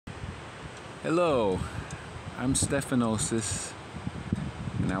Hello, I'm Stephanosis,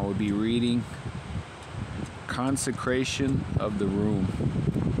 and I will be reading Consecration of the Room.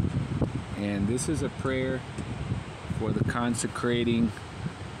 And this is a prayer for the consecrating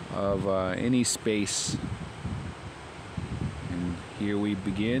of any space. And here we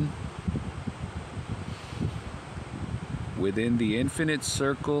begin. Within the infinite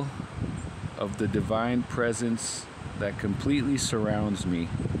circle of the divine presence that completely surrounds me,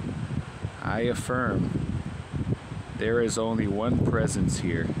 I affirm there is only one presence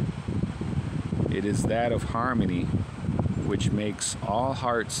here. It is that of harmony, which makes all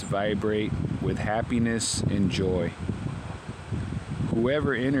hearts vibrate with happiness and joy.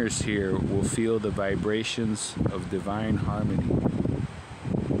 Whoever enters here will feel the vibrations of divine harmony.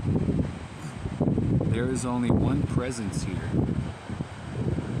 There is only one presence here.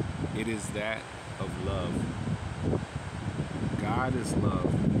 It is that of love. God is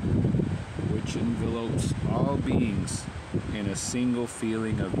love, which envelopes all beings in a single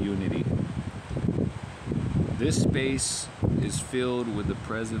feeling of unity. This space is filled with the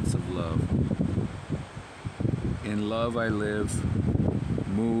presence of love. In love I live,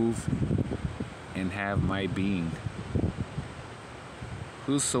 move, and have my being.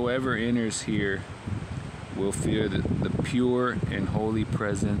 Whosoever enters here will feel the pure and holy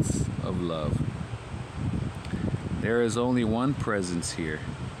presence of love. There is only one presence here.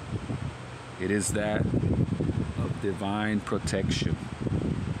 It is that of divine protection.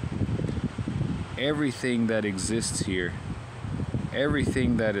 Everything that exists here,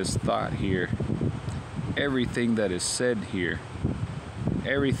 everything that is thought here, everything that is said here,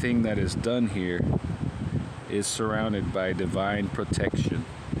 everything that is done here is surrounded by divine protection.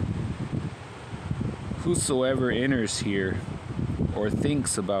 Whosoever enters here or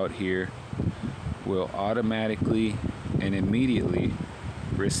thinks about here will automatically and immediately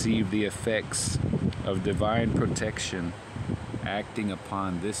receive the effects of divine protection acting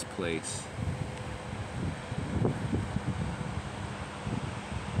upon this place.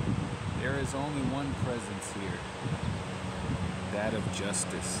 There is only one presence here, that of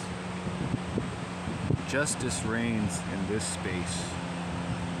justice. Justice reigns in this space.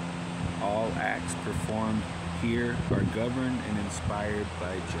 All acts performed here are governed and inspired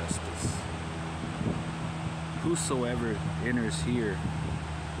by justice. Whosoever enters here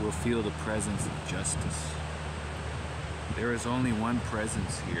will feel the presence of justice. There is only one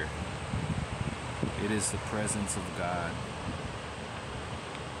presence here. It is the presence of God.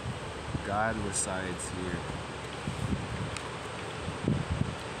 God resides here.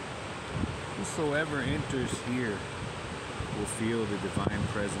 Whosoever enters here will feel the divine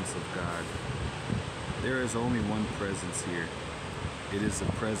presence of God. There is only one presence here. It is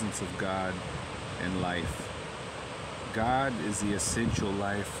the presence of God and life. God is the essential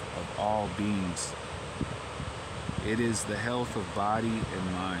life of all beings. It is the health of body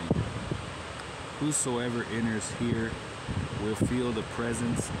and mind. Whosoever enters here will feel the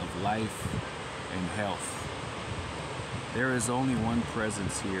presence of life and health. There is only one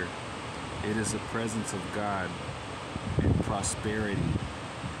presence here. It is the presence of God and prosperity.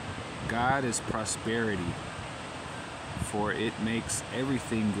 God is prosperity, for it makes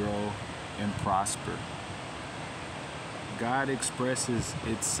everything grow and prosper. God expresses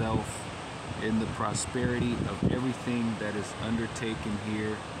itself in the prosperity of everything that is undertaken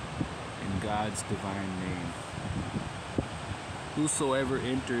here in God's divine name. Whosoever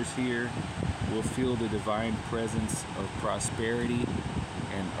enters here will feel the divine presence of prosperity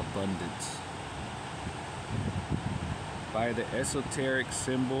and abundance. By the esoteric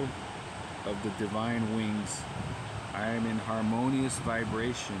symbol of the divine wings, I am in harmonious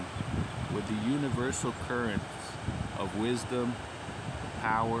vibration with the universal currents of wisdom,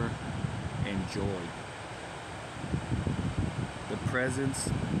 power, and joy. The presence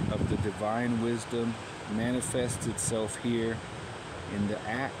of the divine wisdom manifests itself here in the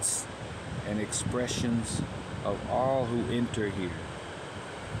acts and expressions of all who enter here.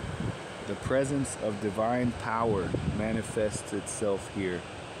 The presence of divine power manifests itself here.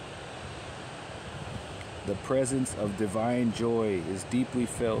 The presence of divine joy is deeply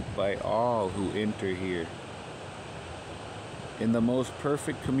felt by all who enter here. In the most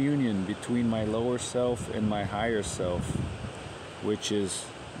perfect communion between my lower self and my higher self, which is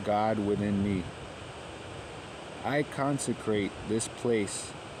God within me, I consecrate this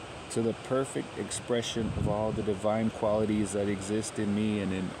place to the perfect expression of all the divine qualities that exist in me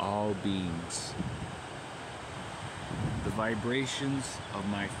and in all beings. The vibrations of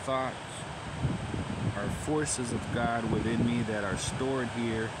my thoughts are forces of God within me that are stored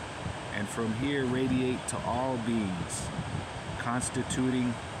here and from here radiate to all beings,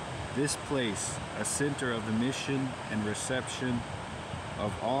 constituting this place a center of emission and reception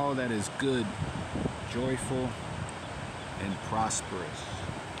of all that is good, joyful, and prosperous.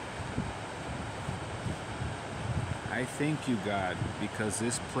 I thank you, God, because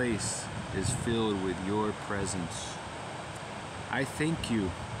this place is filled with your presence. I thank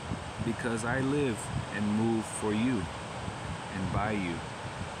you because I live and move for you and by you.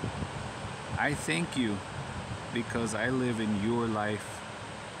 I thank you because I live in your life,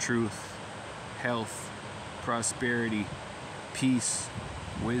 truth, health, prosperity, peace,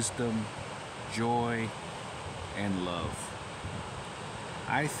 wisdom, joy, and love.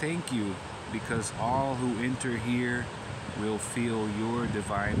 I thank you because all who enter here will feel your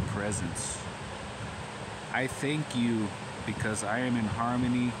divine presence. I thank you because I am in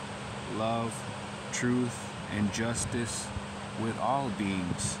harmony, love, truth, and justice with all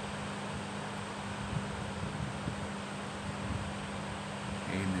beings.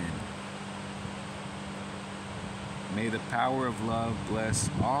 Amen. May the power of love bless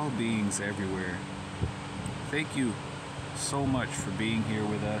all beings everywhere. Thank you so much for being here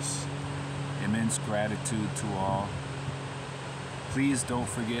with us. Immense gratitude to all. Please don't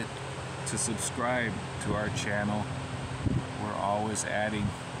forget to subscribe to our channel. We're always adding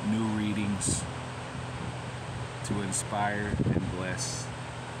new readings to inspire and bless.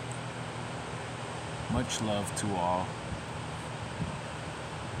 Much love to all.